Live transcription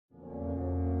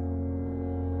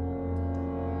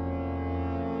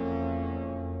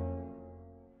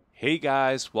Hey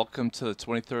guys, welcome to the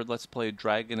 23rd Let's Play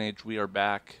Dragon Age. We are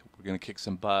back. We're going to kick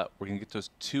some butt. We're going to get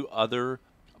those two other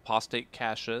apostate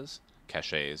caches.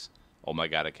 Oh my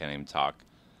god, I can't even talk.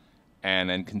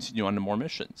 And then continue on to more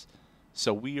missions.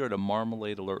 So we are at a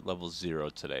Marmalade Alert level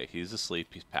 0 today. He's asleep,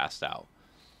 he's passed out.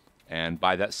 And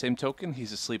by that same token,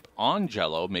 he's asleep on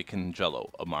Jello, making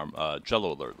Jello a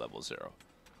Jello Alert level 0.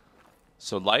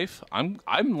 So life, I'm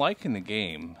liking the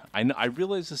game. I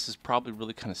realize this is probably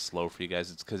really kind of slow for you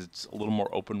guys. It's because it's a little more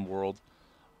open world,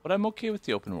 but I'm okay with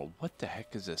the open world. What the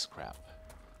heck is this crap?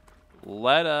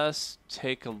 Let us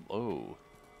take a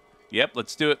yep,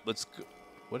 let's do it. Let's go.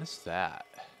 What is that?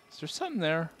 Is there something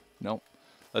there? Nope.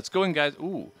 Let's go in, guys.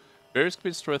 Ooh, barriers can be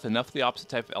destroyed with enough of the opposite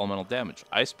type of elemental damage.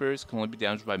 Ice barriers can only be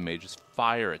damaged by mage's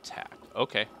fire attack.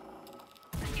 Okay.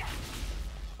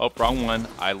 Oh, wrong one.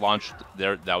 I launched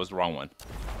there. That was the wrong one.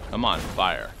 Come on,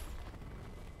 fire.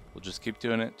 We'll just keep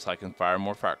doing it so I can fire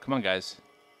more fire. Come on, guys.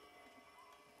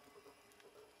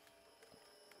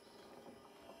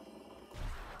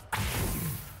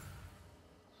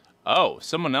 Oh,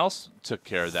 someone else took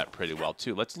care of that pretty well,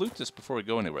 too. Let's loot this before we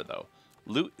go anywhere, though.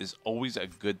 Loot is always a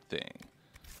good thing.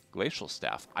 Glacial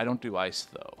staff. I don't do ice,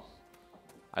 though.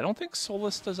 I don't think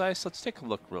Solus does ice. Let's take a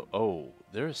look. Oh,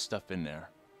 there is stuff in there.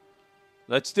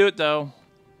 Let's do it, though.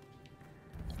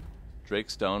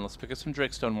 Drakestone. Let's pick up some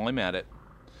Drakestone while I'm at it.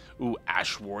 Ooh,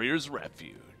 Ash Warrior's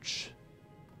Refuge.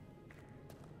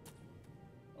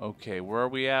 Okay, where are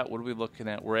we at? What are we looking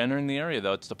at? We're entering the area,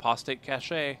 though. It's the Apostate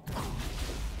Cache.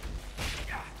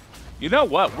 You know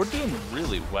what? We're doing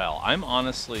really well. I'm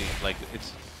honestly, like,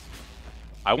 it's...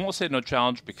 I won't say no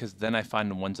challenge, because then I find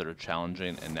the ones that are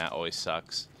challenging, and that always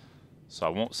sucks. So I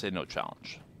won't say no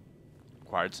challenge.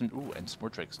 Acquired some... Ooh, and some more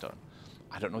Drakestone.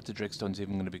 I don't know what the Drakestone's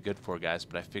even going to be good for, guys,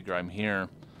 but I figure I'm here.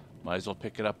 Might as well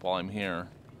pick it up while I'm here.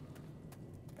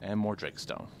 And more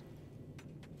Drakestone.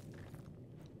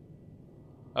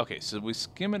 Okay, so we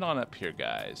skim it on up here,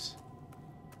 guys.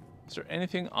 Is there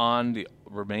anything on the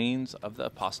remains of the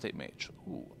Apostate Mage?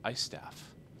 Ooh, Ice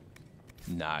Staff.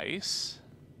 Nice.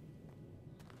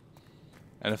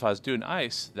 And if I was doing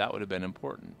ice, that would have been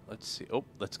important. Let's see. Oh,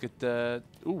 let's get the...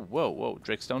 Ooh, whoa.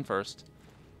 Drakestone first.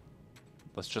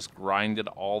 Let's just grind it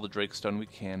all the Drakestone we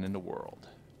can in the world.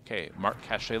 Okay, mark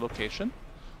cache location.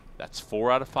 That's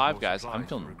 4 out of 5, guys. I'm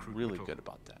feeling really good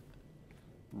about that.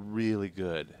 Really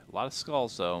good. A lot of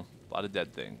skulls, though. A lot of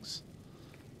dead things.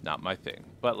 Not my thing.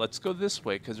 But let's go this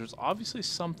way, because there's obviously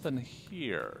something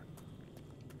here.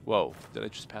 Whoa, did I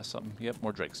just pass something? Yep,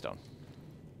 more Drakestone.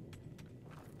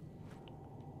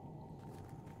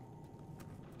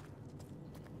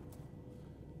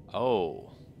 Oh.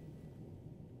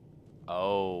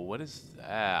 Oh, what is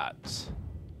that?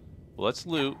 Well, let's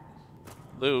loot.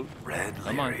 Loot. Red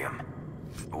lyrium.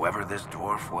 Whoever this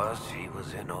dwarf was, he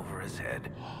was in over his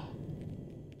head.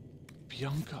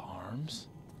 Bianca arms?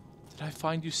 Did I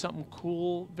find you something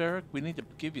cool, Varric? We need to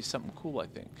give you something cool, I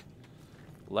think.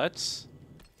 Let's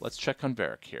check on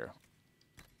Varric here.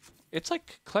 It's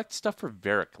like collect stuff for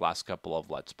Varric last couple of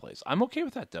Let's Plays. I'm okay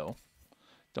with that, though.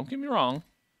 Don't get me wrong.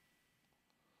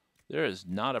 There is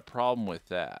not a problem with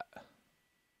that.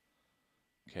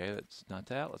 Okay, that's not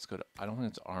that. Let's go to... I don't think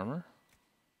it's armor.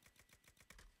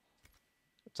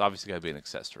 It's obviously got to be an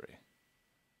accessory.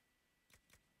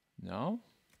 No?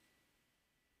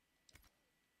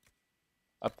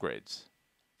 Upgrades.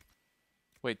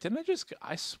 Wait, didn't I just...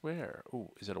 I swear.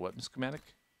 Ooh, is it a weapon schematic?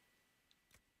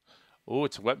 Oh,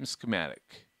 it's a weapon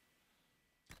schematic.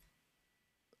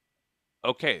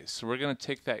 Okay, so we're going to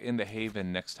take that into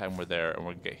Haven next time we're there, and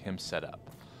we're going to get him set up.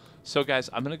 So, guys,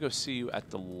 I'm going to go see you at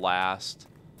the last...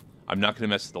 I'm not going to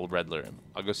mess with the red lyrium.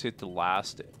 I'll go see you at the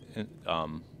last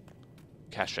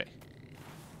cache.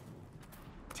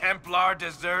 Templar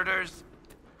deserters?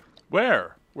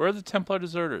 Where? Where are the Templar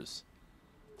deserters?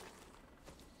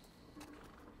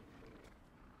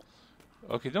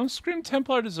 Okay, don't scream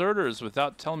Templar deserters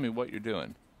without telling me what you're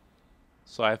doing.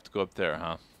 So I have to go up there,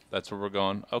 huh? That's where we're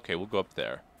going? Okay, we'll go up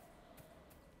there.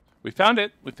 We found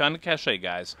it. We found the cache,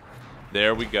 guys.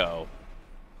 There we go.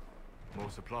 More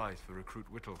supplies for Recruit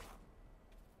Whittle.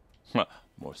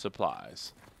 More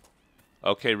supplies.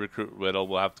 Okay, Recruit Whittle,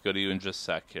 we'll have to go to you in just a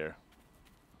sec here.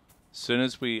 As soon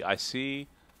as I see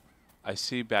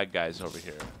bad guys over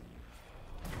here.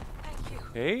 Thank you.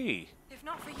 Hey. If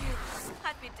not for you,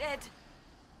 I'd be dead.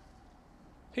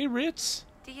 Hey, Ritz.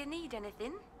 Do you need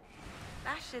anything?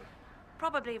 I should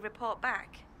probably report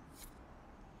back.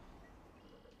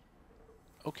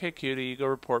 Okay, cutie, you go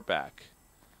report back.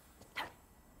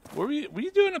 Were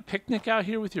you doing a picnic out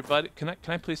here with your buddy? Can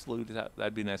I please loot it?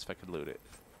 That'd be nice if I could loot it.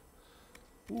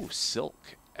 Ooh,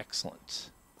 silk.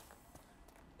 Excellent.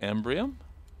 Embrium?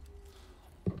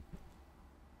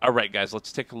 All right, guys,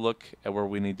 let's take a look at where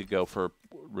we need to go for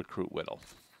Recruit Whittle.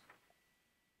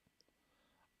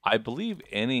 I believe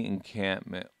any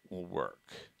encampment will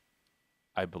work.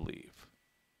 I believe.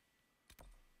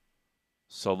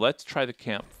 So let's try the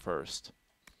camp first.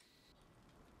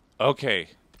 Okay,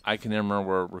 I can remember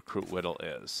where Recruit Whittle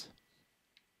is.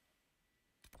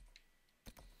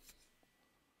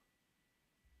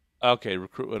 Okay,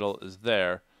 Recruit Whittle is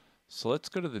there. So let's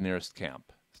go to the nearest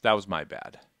camp. That was my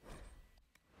bad.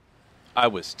 I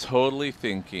was totally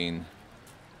thinking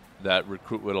that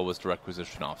Recruit Whittle was the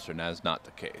requisition officer, and that is not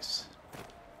the case.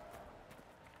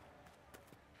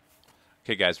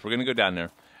 Okay, guys, we're going to go down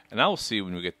there, and I will see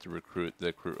when we get to recruit the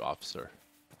recruit officer.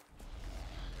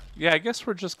 Yeah, I guess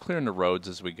we're just clearing the roads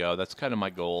as we go. That's kind of my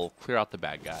goal. Clear out the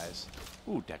bad guys.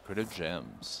 Ooh, decorative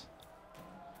gems.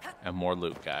 And more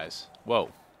loot, guys.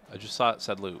 Whoa, I just saw it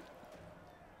said loot.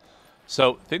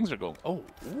 So, things are going... Oh,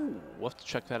 ooh, we'll have to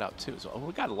check that out, too. So,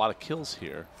 we got a lot of kills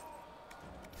here.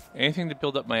 Anything to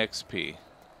build up my XP.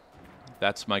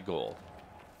 That's my goal.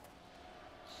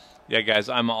 Yeah, guys,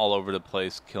 I'm all over the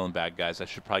place killing bad guys. I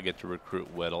should probably get to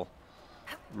Recruit Whittle.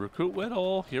 Recruit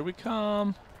Whittle, here we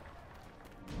come.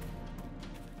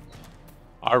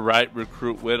 All right,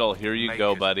 Recruit Whittle, here you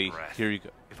go, buddy. Here you go.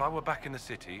 If I were back in the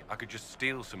city, I could just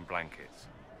steal some blankets.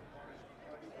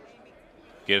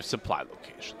 Give supply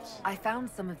locations. I found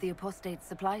some of the apostate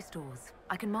supply stores.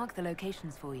 I can mark the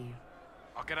locations for you.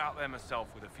 I'll get out there myself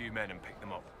with a few men and pick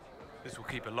them up. This will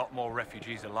keep a lot more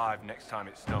refugees alive next time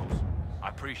it snows. I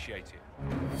appreciate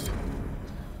it.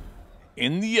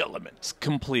 In the elements,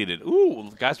 completed.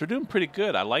 Ooh, guys, we're doing pretty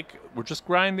good. We're just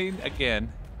grinding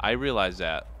again. I realize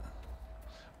that.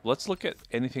 Let's look at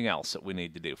anything else that we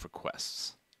need to do for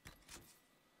quests.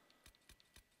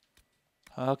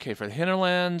 Okay, for the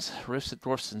hinterlands, rifts at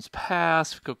Dwarfson's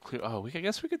Pass. We go clear. Oh, I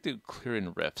guess we could do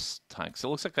clearing rifts time. Because it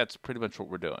looks like that's pretty much what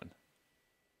we're doing.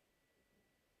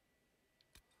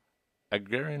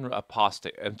 Agrarian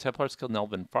apostate. And Templars killed an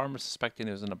elven farmer, suspecting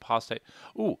he was an apostate.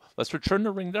 Ooh, let's return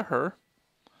the ring to her.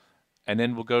 And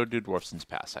then we'll go do Dwarfson's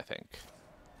Pass, I think.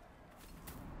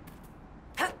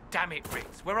 Damn it,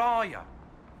 Ritz, where are you?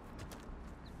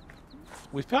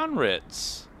 We found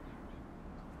Ritz.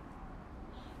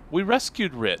 We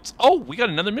rescued Ritz. Oh, we got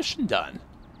another mission done.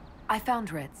 I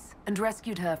found Ritz and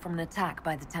rescued her from an attack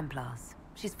by the Templars.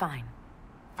 She's fine.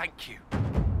 Thank you.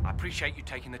 I appreciate you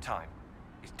taking the time.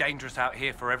 It's dangerous out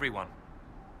here for everyone.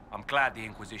 I'm glad the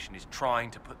Inquisition is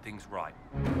trying to put things right.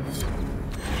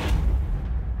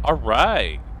 All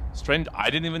right. Strange.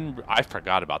 I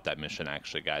forgot about that mission,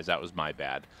 actually, guys. That was my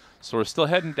bad. So we're still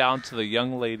heading down to the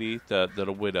young lady,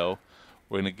 the widow.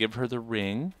 We're going to give her the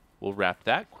ring. We'll wrap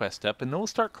that quest up, and then we'll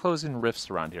start closing rifts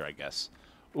around here, I guess.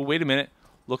 Oh, wait a minute.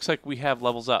 Looks like we have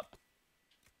levels up.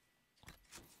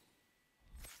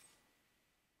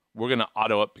 We're going to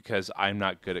auto up because I'm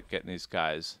not good at getting these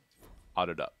guys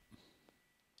autoed up.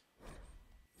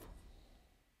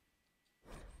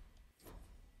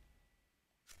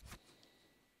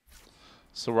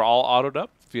 So we're all autoed up,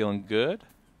 feeling good,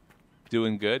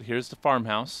 doing good. Here's the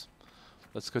farmhouse.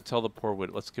 Let's go tell the poor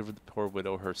widow. Let's give the poor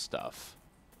widow her stuff.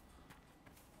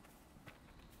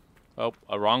 Oh,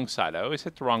 a wrong side. I always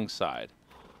hit the wrong side.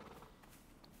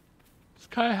 It's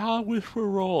kind of how I wish for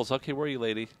rolls. Okay, where are you,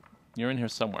 lady? You're in here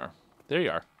somewhere. There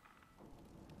you are.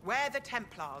 We're the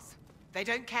Templars. They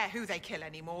don't care who they kill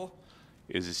anymore.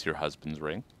 Is this your husband's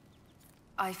ring?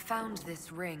 I found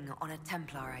this ring on a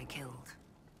Templar I killed.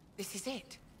 This is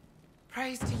it.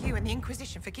 Praise to you and the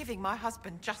Inquisition for giving my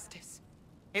husband justice.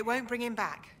 It won't bring him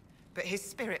back, but his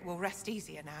spirit will rest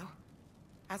easier now.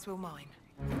 As will mine.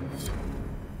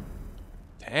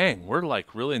 Dang, we're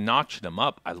like really notching them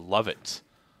up. I love it.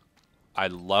 I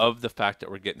love the fact that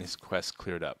we're getting these quests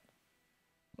cleared up.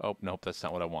 Oh, nope, that's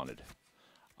not what I wanted.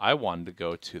 I wanted to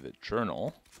go to the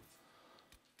journal.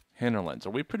 Hinterlands. Are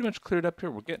we pretty much cleared up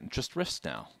here? We're getting just rifts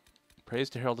now.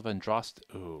 Praise to Herald of Androst.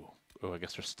 Ooh, I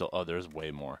guess there's still... Oh, there's way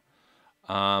more.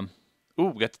 Ooh,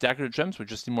 we got the decorative gems. We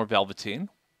just need more velveteen.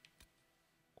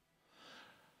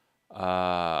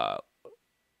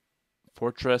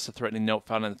 Fortress, a threatening note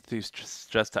found on the thief's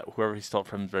chest that whoever he stole it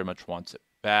from very much wants it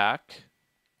back.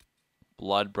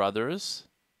 Blood Brothers.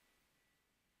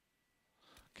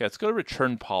 Okay, let's go to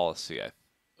return policy.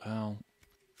 Well,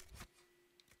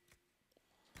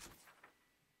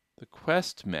 the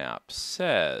quest map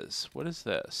says, what is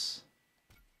this?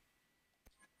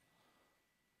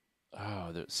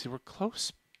 Oh, see, we're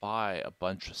close by a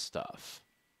bunch of stuff.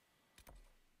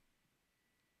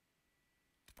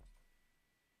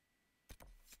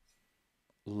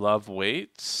 Love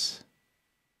waits.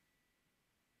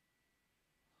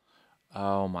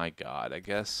 Oh my god, I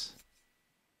guess.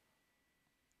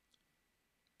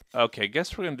 Okay,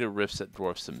 guess we're going to do Rifts at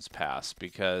Dwarfson's Pass,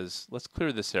 because let's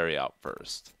clear this area out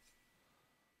first.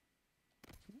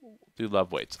 Do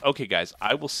Love Waits. Okay, guys,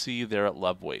 I will see you there at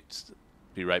Love Waits.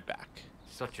 Be right back.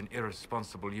 Such an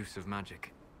irresponsible use of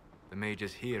magic. The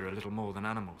mages here are little more than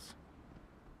animals.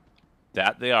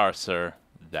 That they are, sir.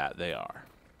 That they are.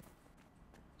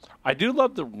 I do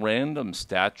love the random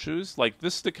statues. Like,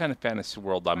 this is the kind of fantasy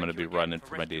world I'm going to be running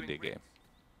for my D&D game.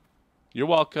 You're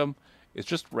welcome. It's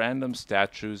just random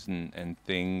statues and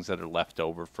things that are left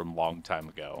over from a long time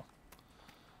ago.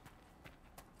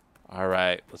 All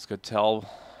right, let's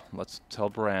tell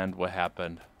Brand what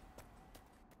happened.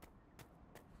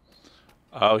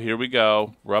 Oh, here we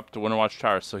go. We're up to Winterwatch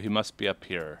Tower, so he must be up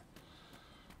here.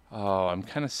 Oh, I'm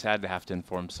kind of sad to have to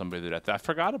inform somebody that I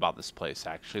forgot about this place,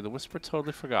 actually. The Whisper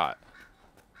totally forgot.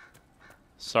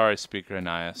 Sorry, Speaker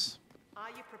Ananias. Are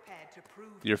you prepared to prove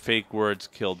Your fake words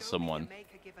killed someone.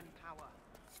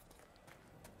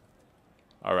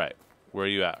 Alright, where are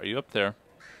you at? Are you up there?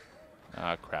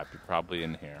 Ah, crap, you're probably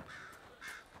in here.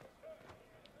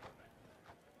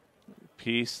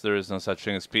 Peace, there is no such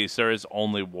thing as peace. There is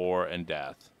only war and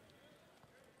death.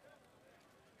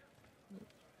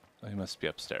 He must be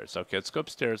upstairs. Okay, let's go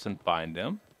upstairs and find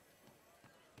him.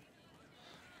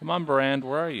 Come on, Brand,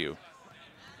 where are you?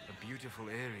 A beautiful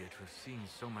area to have seen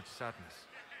so much sadness.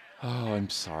 Oh, I'm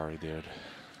sorry, dude.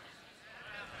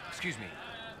 Excuse me.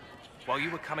 While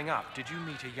you were coming up, did you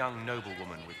meet a young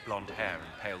noblewoman with blonde hair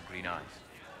and pale green eyes?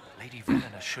 Lady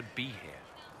Verna should be here.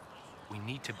 We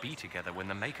need to be together when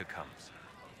the Maker comes.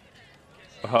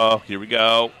 Oh, here we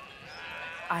go.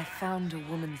 I found a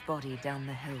woman's body down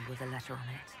the hill with a letter on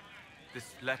it.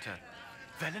 This letter...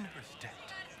 Velena is dead.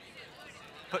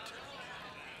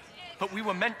 But we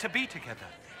were meant to be together.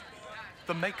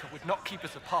 The Maker would not keep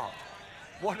us apart.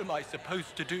 What am I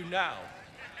supposed to do now?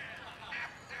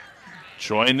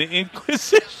 Join the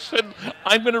Inquisition.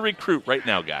 I'm going to recruit right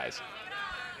now, guys.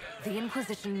 The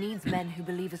Inquisition needs men who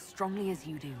believe as strongly as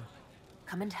you do.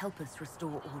 Come and help us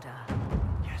restore order.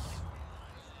 Yes.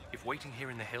 If waiting here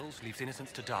in the hills leaves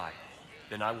innocents to die,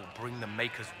 then I will bring the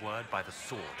Maker's word by the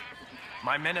sword.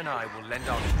 My men and I will lend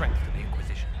our strength to the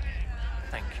Inquisition.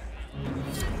 Thank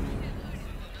you.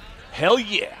 Hell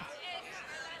yeah.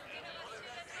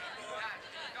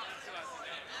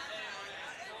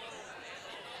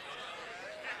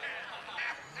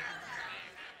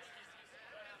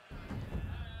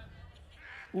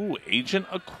 Ooh, agent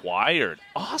acquired.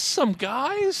 Awesome,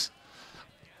 guys.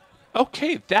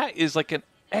 Okay, that is like an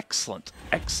excellent,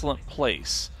 excellent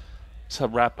place to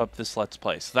wrap up this Let's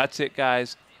Play. So that's it,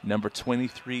 guys. Number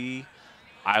 23.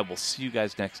 I will see you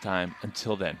guys next time.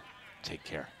 Until then, take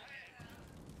care.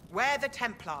 We're the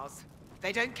Templars.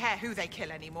 They don't care who they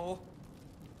kill anymore.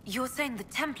 You're saying the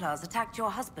Templars attacked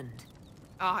your husband?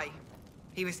 Aye.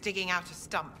 He was digging out a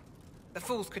stump. The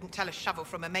fools couldn't tell a shovel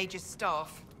from a mage's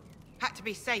staff. Had to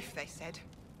be safe, they said.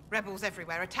 Rebels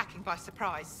everywhere attacking by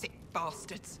surprise, sick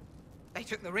bastards. They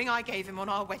took the ring I gave him on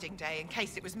our wedding day in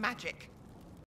case it was magic.